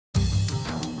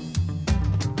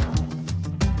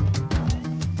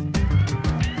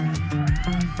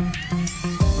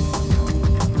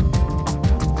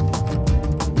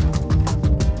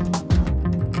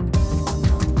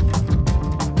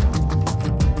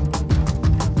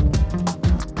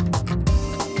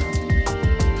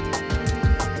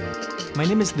My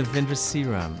name is Navindra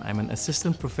Seeram. I'm an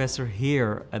assistant professor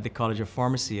here at the College of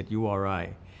Pharmacy at URI.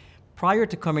 Prior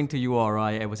to coming to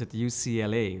URI, I was at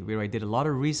UCLA, where I did a lot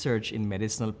of research in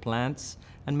medicinal plants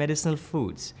and medicinal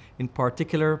foods, in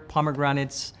particular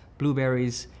pomegranates,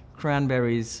 blueberries,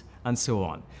 cranberries, and so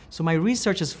on. So my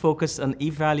research is focused on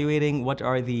evaluating what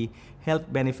are the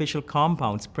health beneficial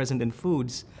compounds present in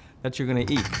foods that you're going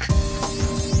to eat.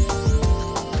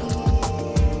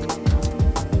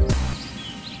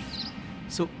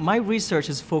 So my research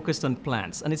is focused on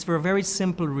plants, and it's for a very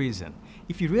simple reason.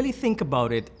 If you really think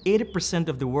about it, 80%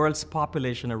 of the world's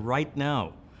population are right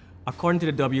now, according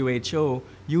to the WHO,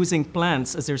 using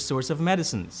plants as their source of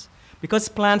medicines. Because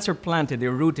plants are planted,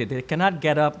 they're rooted, they cannot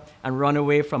get up and run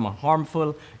away from a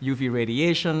harmful UV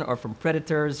radiation or from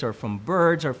predators or from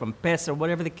birds or from pests or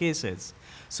whatever the case is.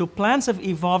 So plants have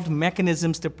evolved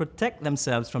mechanisms to protect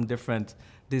themselves from different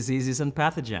diseases and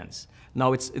pathogens.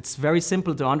 Now it's very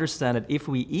simple to understand that if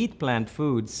we eat plant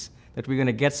foods, that we're going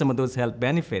to get some of those health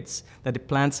benefits that the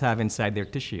plants have inside their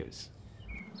tissues.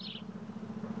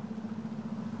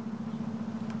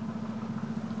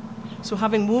 So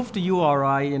having moved to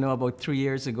URI, about 3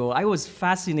 years ago, I was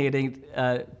fascinated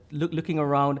looking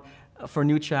around for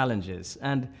new challenges.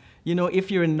 And,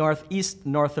 if you're in Northeast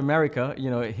North America,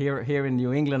 here in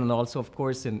New England and also, of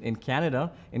course, in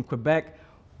Canada, in Quebec,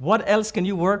 what else can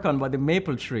you work on but the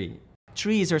maple tree?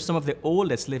 Trees are some of the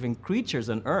oldest living creatures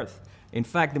on Earth. In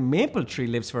fact, the maple tree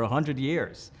lives for 100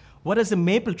 years. What has the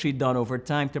maple tree done over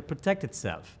time to protect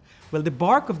itself? Well, the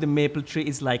bark of the maple tree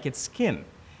is like its skin.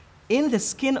 In the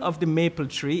skin of the maple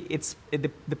tree,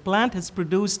 the plant has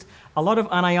produced a lot of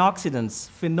antioxidants,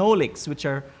 phenolics, which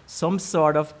are some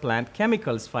sort of plant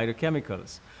chemicals,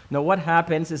 phytochemicals. Now, what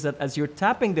happens is that as you're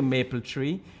tapping the maple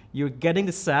tree, you're getting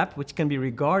the sap, which can be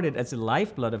regarded as the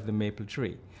lifeblood of the maple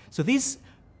tree. So these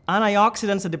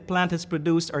antioxidants that the plant has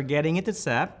produced are getting into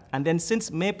sap, and then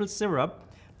since maple syrup,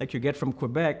 like you get from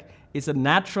Quebec, is a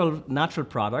natural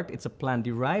product, it's a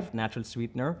plant-derived natural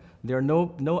sweetener, there are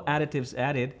no additives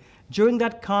added. During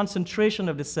that concentration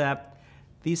of the sap,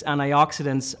 these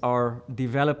antioxidants are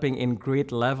developing in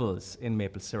great levels in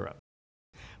maple syrup.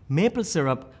 Maple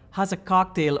syrup has a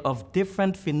cocktail of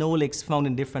different phenolics found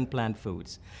in different plant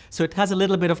foods. So it has a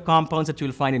little bit of compounds that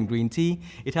you'll find in green tea.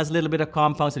 It has a little bit of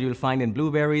compounds that you'll find in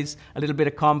blueberries, a little bit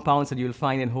of compounds that you'll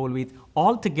find in whole wheat,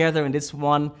 all together in this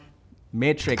one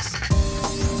matrix.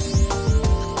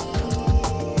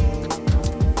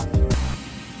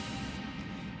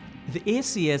 The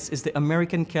ACS is the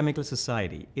American Chemical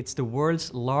Society. It's the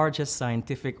world's largest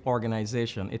scientific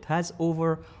organization. It has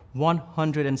over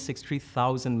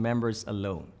 163,000 members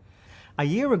alone. A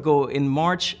year ago, in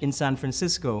March in San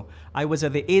Francisco, I was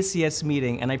at the ACS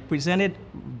meeting and I presented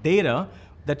data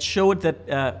that showed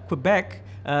that Quebec,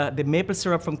 the maple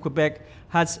syrup from Quebec,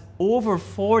 has over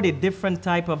 40 different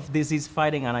types of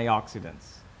disease-fighting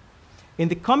antioxidants. In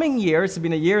the coming years, it's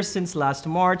been a year since last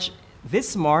March,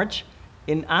 this March,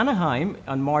 in Anaheim,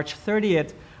 on March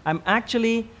 30th, I'm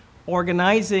actually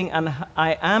organizing and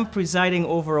I am presiding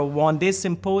over a one-day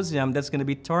symposium that's going to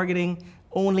be targeting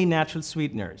only natural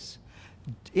sweeteners.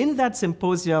 In that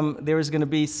symposium, there is going to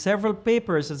be several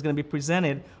papers that's going to be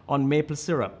presented on maple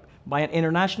syrup by an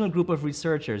international group of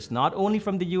researchers, not only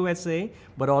from the USA,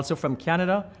 but also from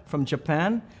Canada, from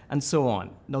Japan, and so on.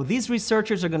 Now, these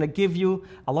researchers are going to give you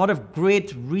a lot of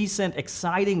great, recent,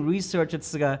 exciting research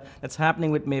that's happening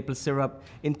with maple syrup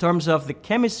in terms of the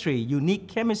chemistry, unique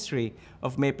chemistry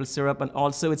of maple syrup, and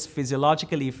also its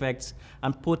physiological effects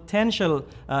and potential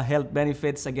health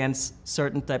benefits against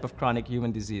certain type of chronic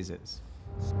human diseases.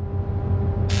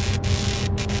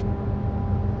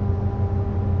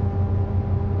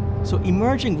 So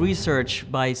emerging research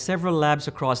by several labs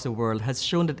across the world has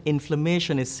shown that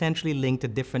inflammation is centrally linked to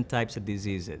different types of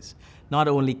diseases, not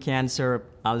only cancer,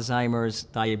 Alzheimer's,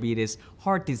 diabetes,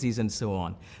 heart disease, and so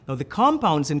on. Now, the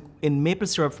compounds in maple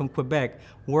syrup from Quebec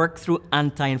work through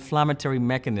anti-inflammatory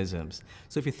mechanisms.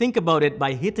 So if you think about it,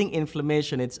 by hitting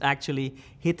inflammation, it's actually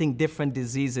hitting different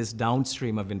diseases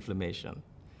downstream of inflammation.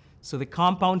 So the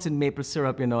compounds in maple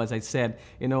syrup, as I said,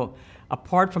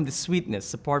 apart from the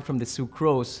sweetness, apart from the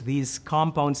sucrose, these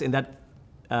compounds in that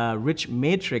rich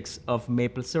matrix of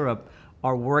maple syrup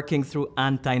are working through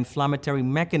anti-inflammatory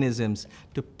mechanisms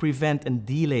to prevent and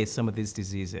delay some of these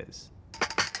diseases.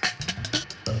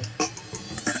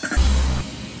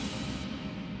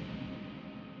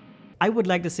 I would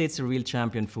like to say it's a real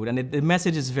champion food, and the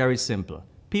message is very simple.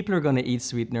 People are going to eat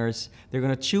sweeteners, they're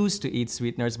going to choose to eat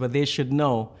sweeteners, but they should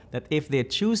know that if they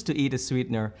choose to eat a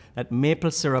sweetener, that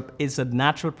maple syrup is a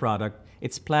natural product,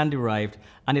 it's plant-derived,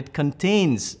 and it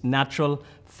contains natural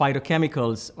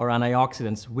phytochemicals or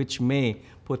antioxidants which may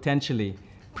potentially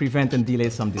prevent and delay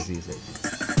some diseases.